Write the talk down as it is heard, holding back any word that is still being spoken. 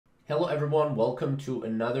Hello everyone, welcome to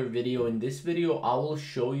another video. In this video, I will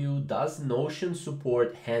show you does Notion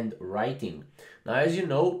support handwriting. Now, as you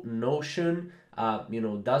know, Notion,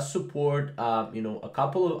 does support, a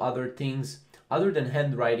couple of other things other than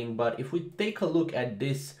handwriting. But if we take a look at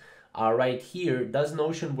this right here, does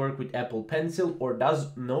Notion work with Apple Pencil or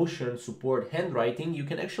does Notion support handwriting? You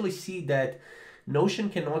can actually see that Notion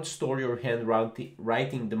cannot store your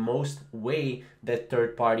handwriting the most way that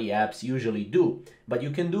third-party apps usually do, but you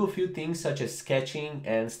can do a few things such as sketching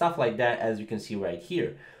and stuff like that, as you can see right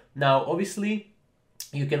here. Now, obviously,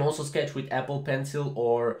 you can also sketch with Apple Pencil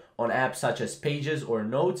or on apps such as Pages or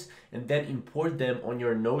Notes and then import them on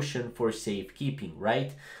your Notion for safekeeping,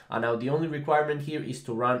 right? Now, the only requirement here is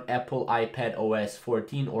to run Apple iPad OS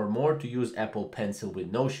 14 or more to use Apple Pencil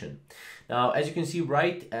with Notion. Now, as you can see,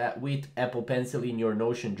 write with Apple Pencil in your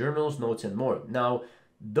Notion journals, notes, and more. Now,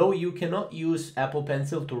 though you cannot use Apple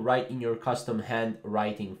Pencil to write in your custom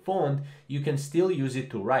handwriting font, you can still use it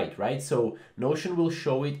to write, right? So Notion will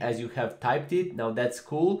show it as you have typed it. Now that's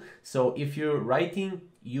cool. So if you're writing,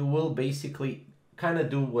 you will basically kind of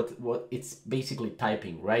do what it's basically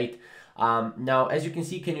typing, right? Now, as you can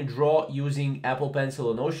see, can you draw using Apple Pencil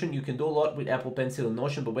or Notion? You can do a lot with Apple Pencil and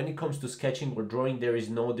Notion, but when it comes to sketching or drawing, there is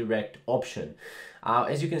no direct option.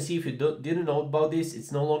 As you can see, if you didn't know about this,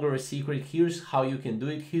 it's no longer a secret. Here's how you can do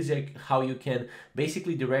it. Here's how you can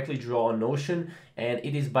basically directly draw on Notion, and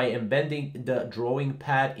it is by embedding the drawing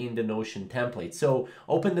pad in the Notion template. So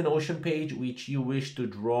open the Notion page which you wish to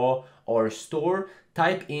draw or store,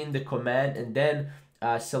 type in the command, and then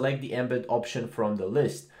select the embed option from the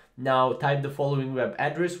list. Now type the following web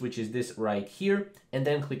address, which is this right here, and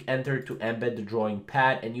then click enter to embed the drawing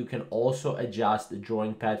pad, and you can also adjust the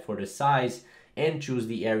drawing pad for the size and choose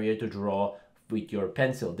the area to draw with your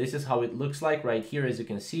pencil. This is how it looks like right here. As you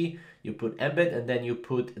can see, you put embed and then you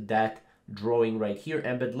put that drawing right here,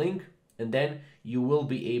 embed link, and then you will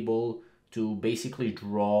be able to basically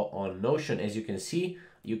draw on Notion. As you can see,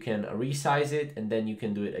 you can resize it and then you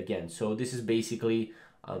can do it again. So this is basically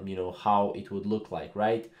how it would look like,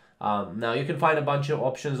 right? Now you can find a bunch of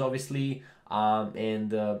options, obviously,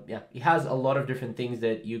 it has a lot of different things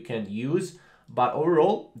that you can use. But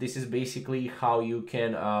overall, this is basically how you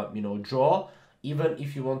can, draw. Even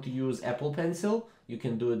if you want to use Apple Pencil, you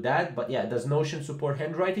can do that. But yeah, does Notion support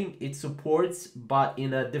handwriting? It supports, but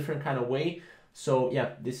in a different kind of way. So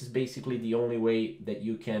yeah, this is basically the only way that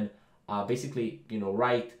you can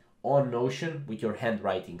write on Notion with your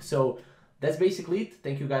handwriting. So that's basically it.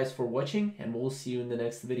 Thank you guys for watching, and we'll see you in the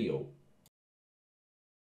next video.